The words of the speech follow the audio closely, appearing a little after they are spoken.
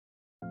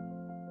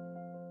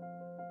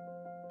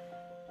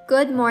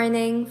Good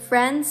morning,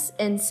 friends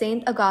in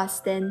Saint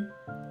Augustine.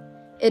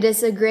 It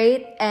is a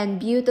great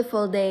and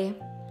beautiful day.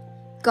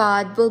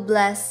 God will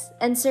bless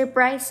and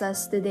surprise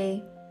us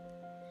today.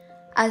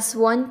 As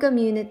one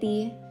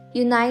community,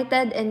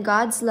 united in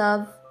God's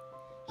love,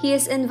 He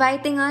is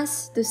inviting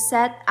us to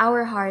set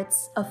our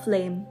hearts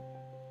aflame.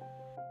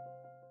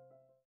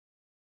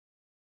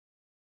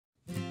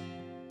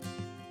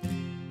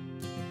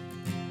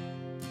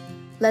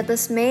 Let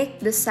us make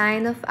the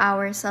sign of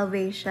our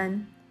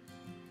salvation.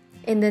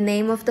 In the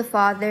name of the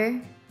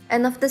Father,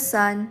 and of the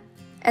Son,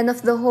 and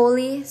of the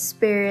Holy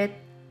Spirit.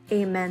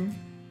 Amen.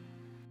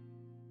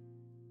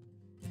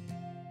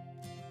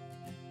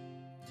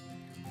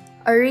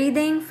 A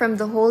reading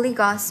from the Holy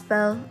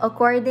Gospel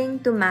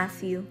according to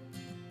Matthew.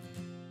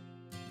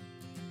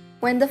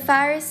 When the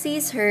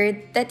Pharisees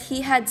heard that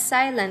he had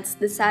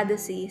silenced the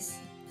Sadducees,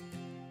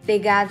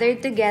 they gathered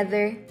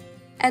together,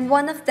 and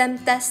one of them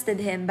tested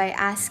him by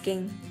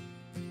asking,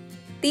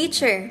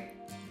 "Teacher,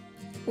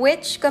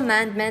 which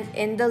commandment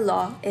in the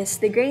law is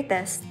the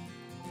greatest?"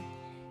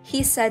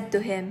 He said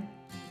to him,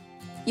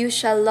 "You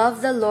shall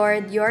love the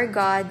Lord your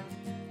God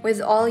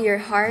with all your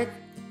heart,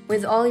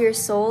 with all your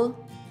soul,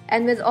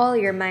 and with all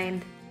your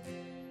mind.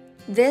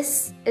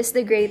 This is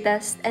the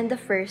greatest and the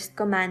first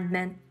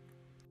commandment.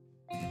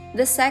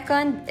 The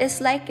second is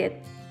like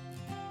it.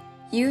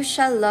 You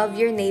shall love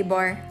your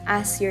neighbor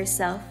as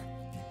yourself.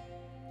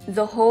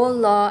 The whole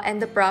law and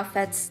the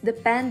prophets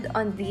depend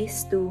on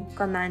these two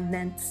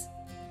commandments."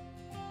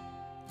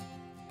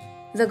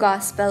 The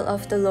Gospel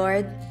of the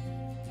Lord.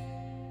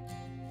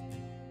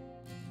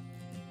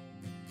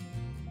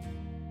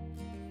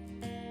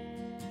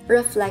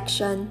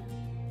 Reflection.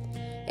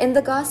 In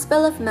the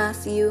Gospel of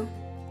Matthew,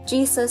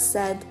 Jesus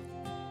said,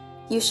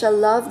 "You shall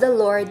love the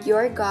Lord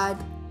your God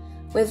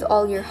with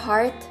all your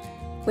heart,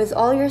 with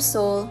all your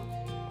soul,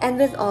 and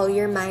with all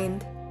your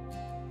mind."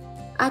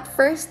 At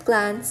first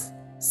glance,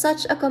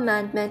 such a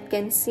commandment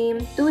can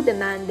seem too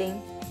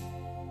demanding,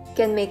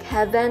 can make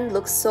heaven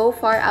look so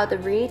far out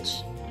of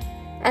reach,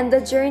 and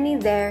the journey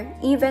there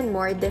even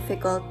more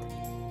difficult.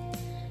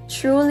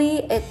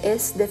 Truly, it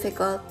is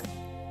difficult,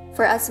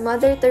 for as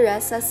Mother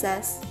Teresa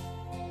says,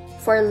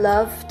 "For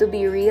love to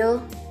be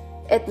real,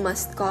 it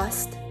must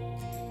cost,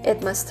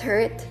 it must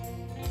hurt,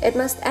 it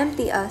must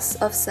empty us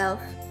of self."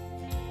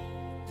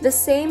 The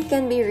same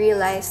can be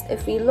realized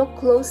if we look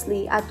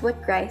closely at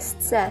what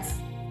Christ says.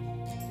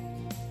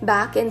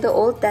 Back in the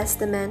Old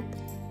Testament,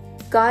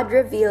 God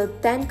revealed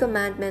 10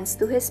 commandments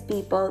to His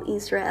people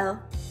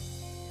Israel.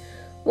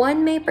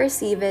 One may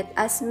perceive it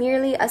as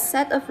merely a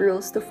set of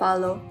rules to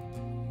follow.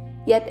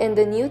 Yet in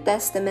the New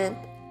Testament,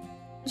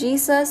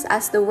 Jesus,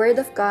 as the Word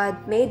of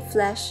God made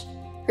flesh,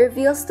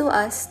 reveals to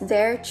us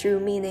their true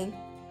meaning.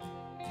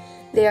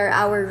 They are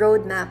our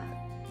roadmap,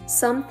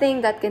 something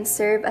that can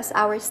serve as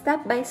our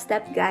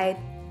step-by-step guide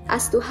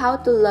as to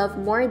how to love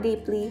more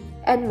deeply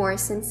and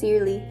more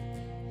sincerely,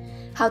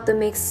 how to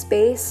make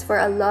space for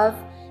a love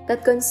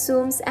that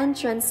consumes and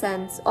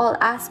transcends all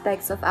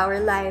aspects of our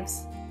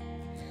lives.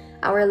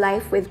 Our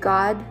life with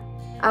God,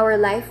 our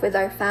life with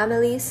our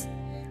families,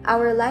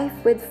 our life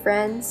with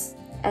friends,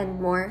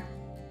 and more.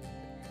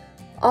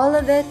 All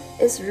of it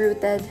is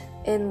rooted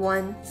in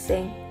one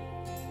thing: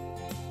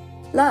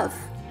 love,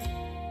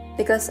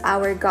 because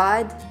our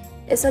God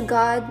is a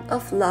God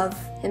of love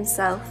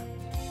Himself.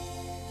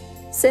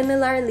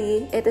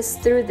 Similarly, it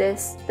is through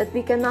this that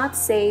we cannot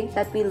say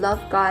that we love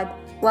God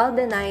while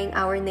denying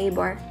our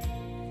neighbor,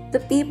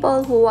 the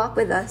people who walk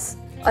with us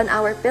on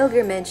our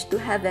pilgrimage to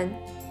heaven.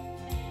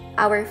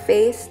 Our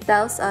faith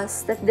tells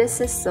us that this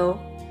is so,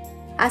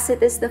 as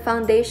it is the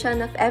foundation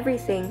of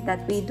everything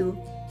that we do.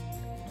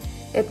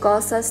 It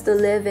calls us to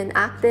live in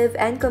active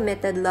and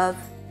committed love,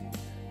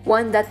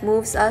 one that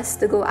moves us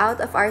to go out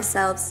of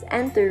ourselves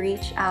and to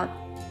reach out.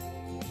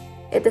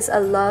 It is a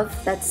love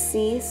that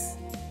sees,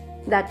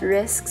 that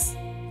risks,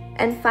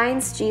 and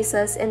finds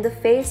Jesus in the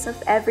face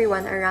of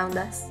everyone around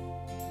us,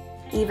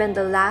 even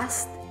the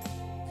last,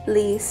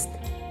 least,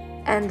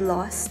 and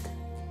lost.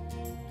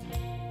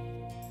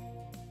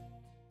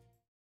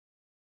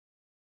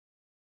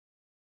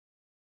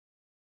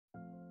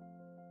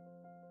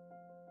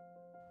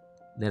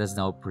 Let us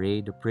now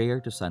pray the prayer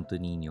to Santo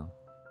Niño.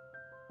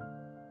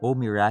 O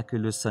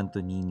miraculous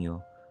Santo Niño,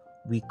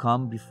 we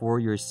come before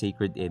your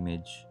sacred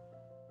image,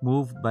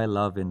 moved by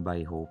love and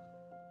by hope,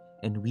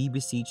 and we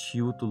beseech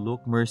you to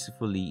look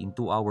mercifully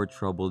into our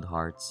troubled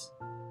hearts.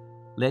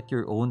 Let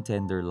your own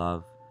tender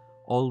love,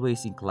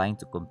 always inclined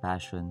to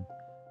compassion,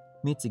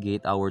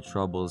 mitigate our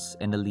troubles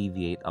and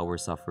alleviate our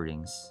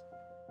sufferings.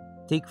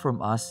 Take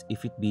from us,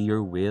 if it be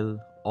your will,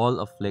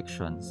 all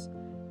afflictions,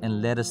 and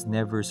let us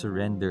never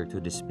surrender to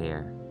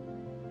despair.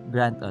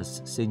 Grant us,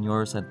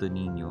 Señor Santo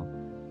Niño,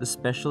 the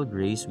special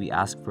grace we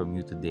ask from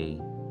you today.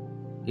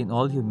 In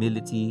all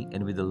humility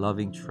and with a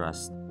loving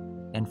trust,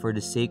 and for the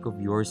sake of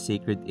your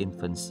sacred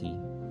infancy,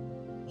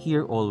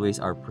 hear always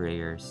our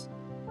prayers.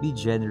 Be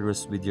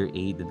generous with your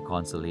aid and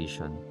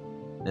consolation,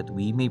 that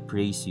we may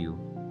praise you,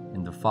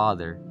 and the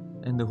Father,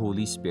 and the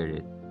Holy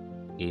Spirit.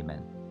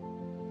 Amen.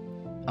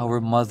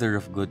 our Mother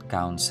of Good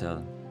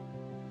Counsel,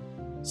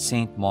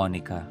 Saint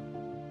Monica,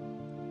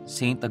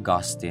 Saint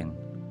Augustine,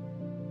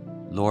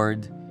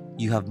 Lord,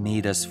 you have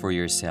made us for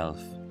yourself,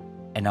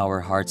 and our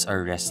hearts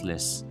are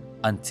restless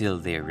until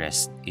they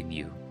rest in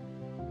you.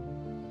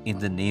 In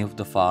the name of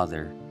the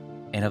Father,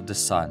 and of the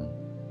Son,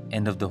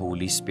 and of the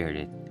Holy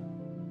Spirit.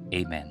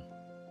 Amen.